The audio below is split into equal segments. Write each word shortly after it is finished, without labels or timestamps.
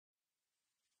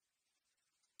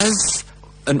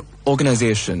an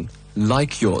organization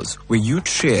like yours, where you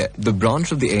chair the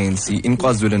branch of the ANC in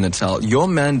KwaZulu-Natal, your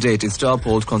mandate is to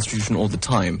uphold constitution all the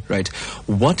time, right?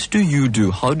 What do you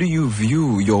do? How do you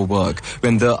view your work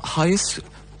when the highest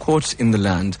court in the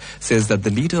land says that the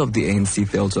leader of the ANC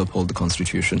failed to uphold the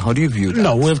constitution? How do you view that?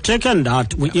 No, we've taken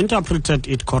that. We interpreted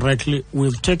it correctly.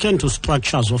 We've taken to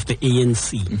structures of the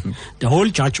ANC, the whole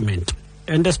judgment.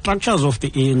 And the structures of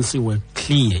the ANC were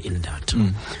clear in that.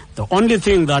 The only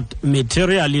thing that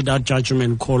materially that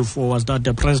judgment called for was that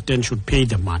the president should pay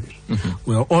the money.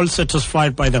 We are all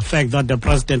satisfied by the fact that the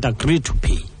president agreed to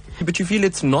pay. But you feel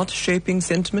it's not shaping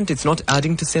sentiment? It's not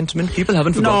adding to sentiment? People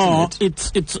haven't forgotten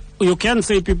it. It's you can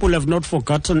say people have not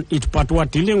forgotten it, but we're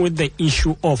dealing with the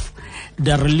issue of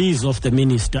the release of the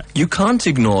minister. You can't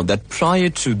ignore that prior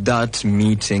to that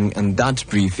meeting and that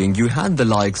briefing, you had the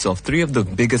likes of three of the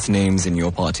biggest names in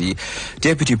your party,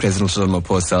 Deputy President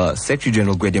Ramaphosa, Secretary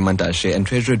General Gwede Mantashe, and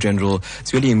Treasurer General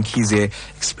Sihle Zikalala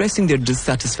expressing their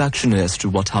dissatisfaction as to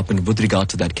what happened with regard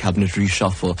to that cabinet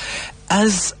reshuffle.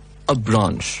 As a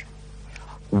branch,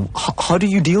 how do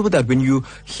you deal with that when you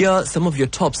hear some of your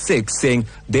top six saying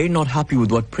they're not happy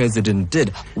with what President did?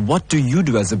 What do you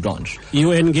do as a branch?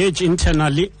 You engage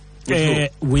internally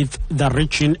with the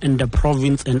region and the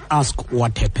province and ask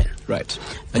what happened. Right.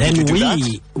 And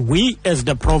then we as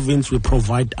the province, we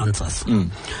provide answers.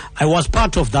 I was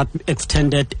part of that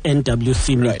extended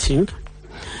NWC meeting. Right.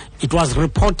 It was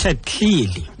reported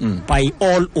clearly by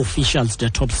all officials, the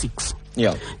top six,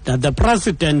 that the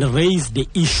president raised the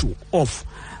issue of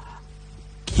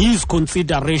his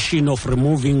consideration of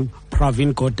removing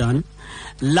Pravin Gordhan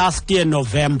last year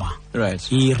November. Right.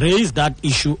 He raised that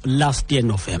issue last year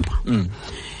November.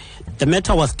 The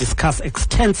matter was discussed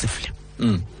extensively.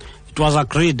 It was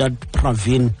agreed that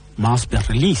Pravin must be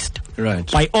released. Right.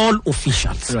 By all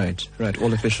officials. Right,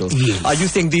 all officials. Yes. Are you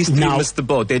saying these three missed the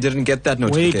boat? They didn't get that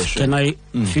notification? Wait,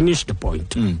 can I finish the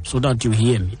point so that you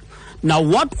hear me? Now,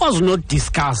 what was not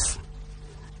discussed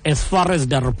as far as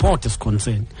the report is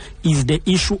concerned is the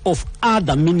issue of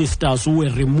other ministers who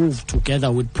were removed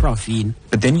together with Pravin.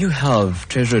 But then you have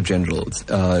Treasurer General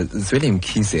Sihle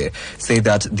Zikalala say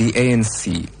that the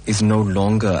ANC is no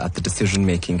longer at the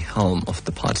decision-making helm of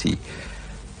the party.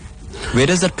 Where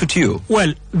does that put you?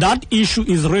 Well, that issue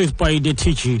is raised by the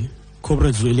TG,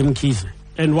 Comrade Sihle Zikalala.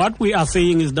 And what we are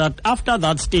saying is that after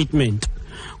that statement,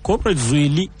 Comrade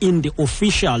Zweli in the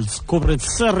officials, Comrade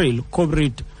Cyril,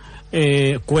 Comrade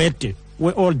Gwede,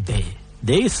 were all there.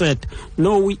 They said,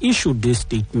 no, we issued this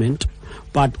statement,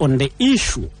 but on the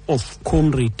issue of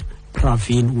Comrade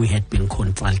Pravin, we had been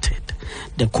consulted.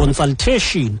 The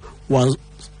consultation was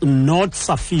not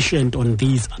sufficient on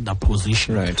these other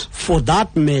positions. Right. For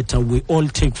that matter, we all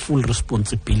take full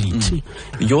responsibility.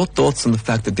 Your thoughts on the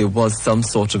fact that there was some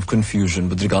sort of confusion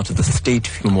with regard to the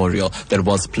state memorial that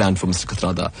was planned for Mr.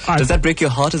 Kathrada. Does that break your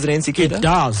heart as an ANC cadre? It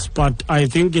does, but I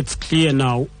think it's clear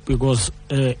now because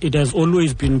it has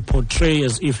always been portrayed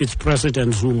as if it's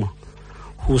President Zuma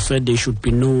who said there should be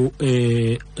no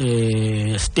state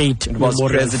memorial. It was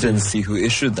presidency who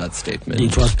issued that statement.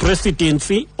 It was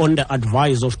presidency on the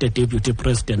advice of the Deputy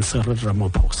President, Cyril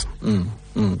Ramaphosa.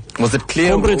 Was it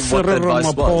clear Comrade what the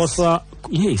advice was?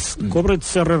 Yes, Comrade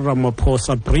Cyril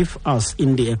Ramaphosa briefed us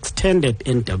in the extended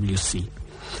NWC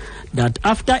that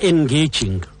after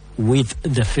engaging with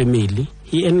the family,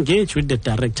 he engaged with the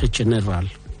Director General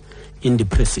in the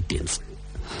presidency.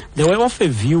 They were of a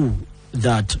view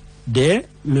that their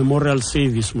memorial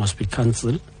service must be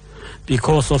cancelled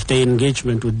because of the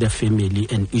engagement with the family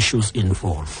and issues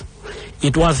involved.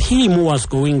 It was him who was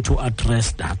going to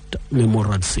address that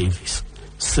memorial service,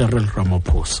 Cyril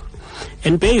Ramaphosa.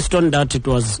 And based on that, it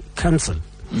was cancelled.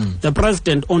 The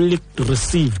president only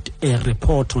received a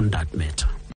report on that matter.